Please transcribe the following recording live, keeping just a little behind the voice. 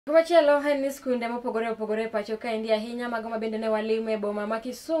Kumachielo en ni skunde mopogore opogore pacho ka endi ahinya mago mabende ne walime boma ma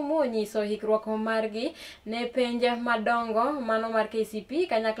Kisumu nyiso ikruok margi ne penj madongo mano mar Kcpe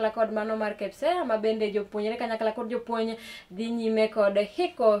kanyakla kod mano mar Kpsea mabende jopuonjre kanyakla kod jopuonj dhi nyime kod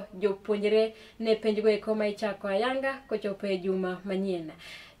hiko jopuonjre ne penj go eko ma ichako ayanga kochopo e juma manyien.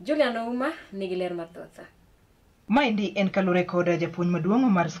 Julian Ouma nigi ler mathoth. Maendi en kalure koda japuonj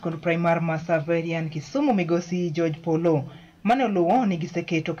maduong' mar skund primar ma Saverian Kisumu migosi George Polo mane oluwo ni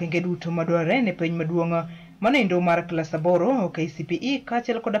giseketo kenge duto madwarore ne penj maduong' mano mar klas 8 Kcpe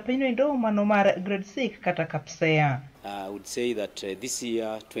kaachiel koda penj mano mar grade 6 kata Kpsea. I would say that this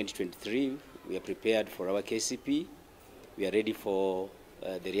year 2023 we are prepared for our Kcpe. We are ready for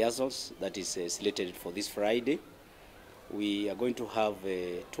the rehearsals that is slated for this Friday. We are going to have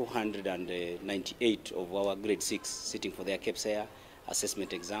 298 of our grade 6 sitting for their Kpsea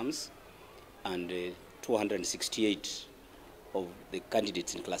assessment exams and 268 of the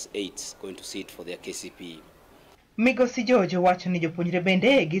candidates in class 8 going to sit for their Kcpe. Migosi George wacho ni jopuonjre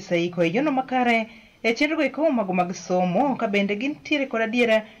bende giseiko e yono makare e chenro eko mago mag somo ka bende gintiere kod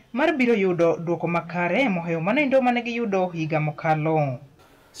adiera mar biro yudo duoko makare mohewo mano mane giyudo higa mokalo.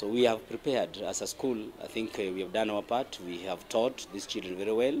 So we have prepared as a school. I think we have done our part. We have taught these children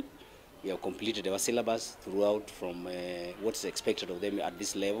very well. We have completed our syllabus throughout from what is expected of them at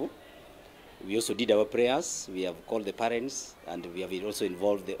this level. We also did our prayers. We have called the parents and we have also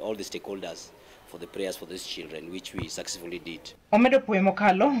involved all the stakeholders for the prayers for these children, which we successfully did. Omedo puonj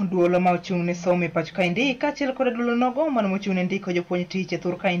mokalo duolo ma ochung' ne somo e pacho kaendi kaachiel kod duolo nogo mano mochung' ne ndiko jopuonj tich e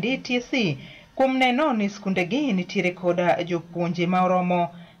thur kaendi TSC kuom neno ni skundegi nitiere koda jopuonje ma oromo.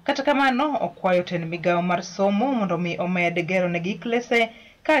 Kata kamano okwayo tend migawo mar somo mondo mi omed gero negi klese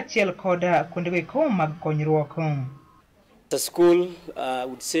kaachiel koda kuondego eko mag konyruok. The school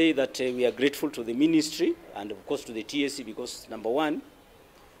would say that we are grateful to the ministry and of course to the TSC because number one,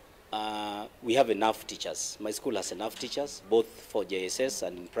 we have enough teachers. My school has enough teachers, both for JSS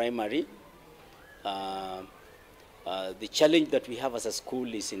and in primary. The challenge that we have as a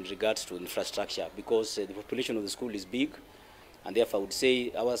school is in regards to infrastructure because the population of the school is big, and therefore I would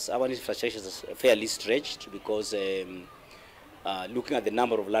say our infrastructure is fairly stretched because looking at the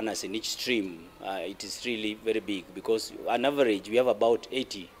number of learners in each stream, it is really very big because on average we have about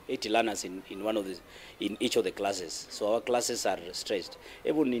 80 learners in each of the classes. So our classes are stretched.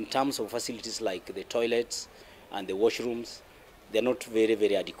 Even in terms of facilities like the toilets and the washrooms, they're not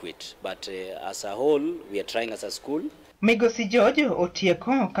very adequate. But as a whole, we are trying as a school. Migosi George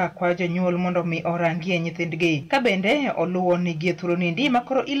otieko ka kwa jonyuol mondo mi orangie nyithindgi ka bende oluwo ni gie thuolo nindi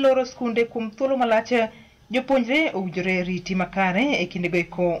makoro iloro skunde kuom thuolo malach jopuonjre owinjore riti makare e kindego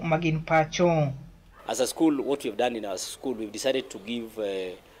eko magin pacho. As a school, what we've done in our school, we've decided to give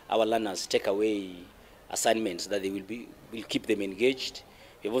our learners take-away assignments that they will keep them engaged.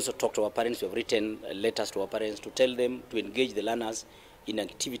 We've also talked to our parents. We've written letters to our parents to tell them to engage the learners in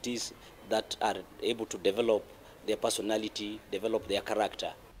activities that are able to develop their personality, develop their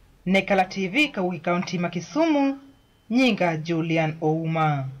character. Nekala TV kawuoyi kaunti ma Kisumu, nyinga Julian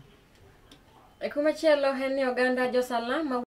Ouma. Kumachielo en ni oganda josalama